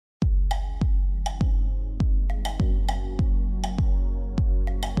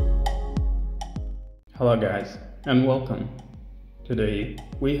Hello guys and welcome. Today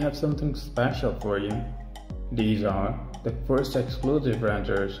we have something special for you. These are the first exclusive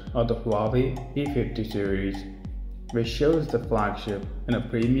renders of the Huawei P50 series, which shows the flagship in a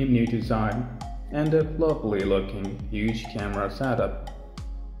premium new design and a lovely looking huge camera setup.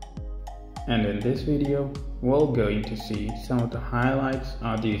 And in this video we're going to see some of the highlights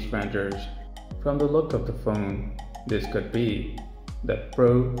of these renders. From the look of the phone, this could be the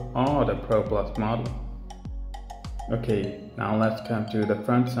Pro or the Pro Plus model. Okay, now let's come to the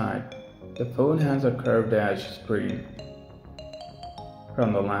front side. The phone has a curved edge screen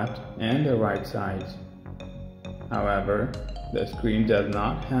from the left and the right sides. However, the screen does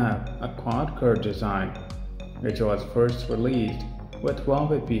not have a quad curve design, which was first released with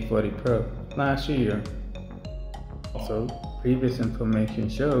Huawei P50 Pro last year. Also, previous information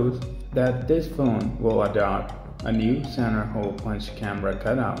shows that this phone will adopt a new center hole punch camera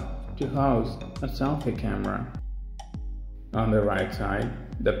cutout to house a selfie camera. On the right side,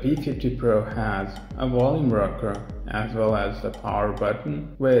 the P50 Pro has a volume rocker as well as the power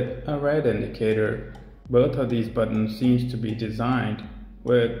button with a red indicator. Both of these buttons seems to be designed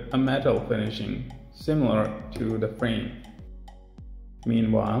with a metal finishing similar to the frame.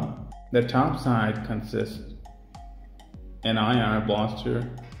 Meanwhile, the top side consists an IR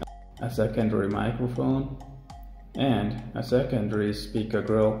blaster, a secondary microphone, and a secondary speaker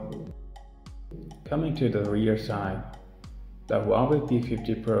grill. Coming to the rear side, the Huawei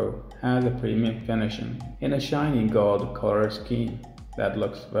P50 Pro has a premium finishing in a shiny gold color scheme that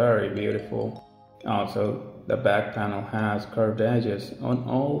looks very beautiful. Also, the back panel has curved edges on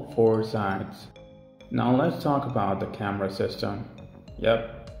all four sides. Now let's talk about the camera system.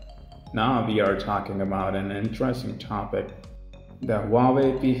 Yep, now we are talking about an interesting topic. The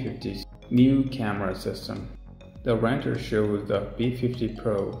Huawei P50's new camera system. The render shows the P50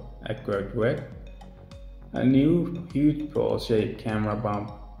 Pro equipped with a new huge bowl-shaped camera bump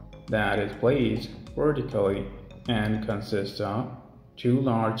that is placed vertically and consists of two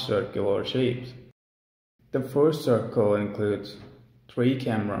large circular shapes. The first circle includes 3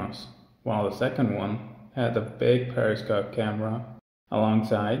 cameras, while the second one has a big periscope camera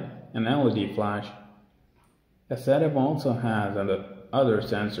alongside an LED flash. The setup also has other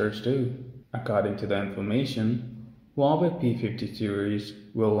sensors too. According to the information, Huawei P50 series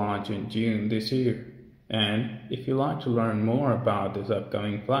will launch in June this year. And if you'd like to learn more about this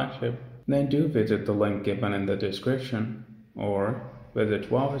upcoming flagship, then do visit the link given in the description or visit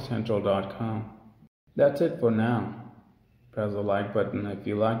huaweicentral.com. That's it for now. Press the like button if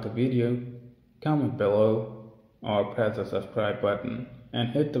you liked the video, comment below, or press the subscribe button and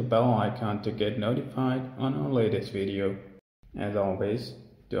hit the bell icon to get notified on our latest video. As always,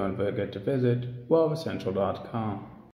 don't forget to visit huaweicentral.com.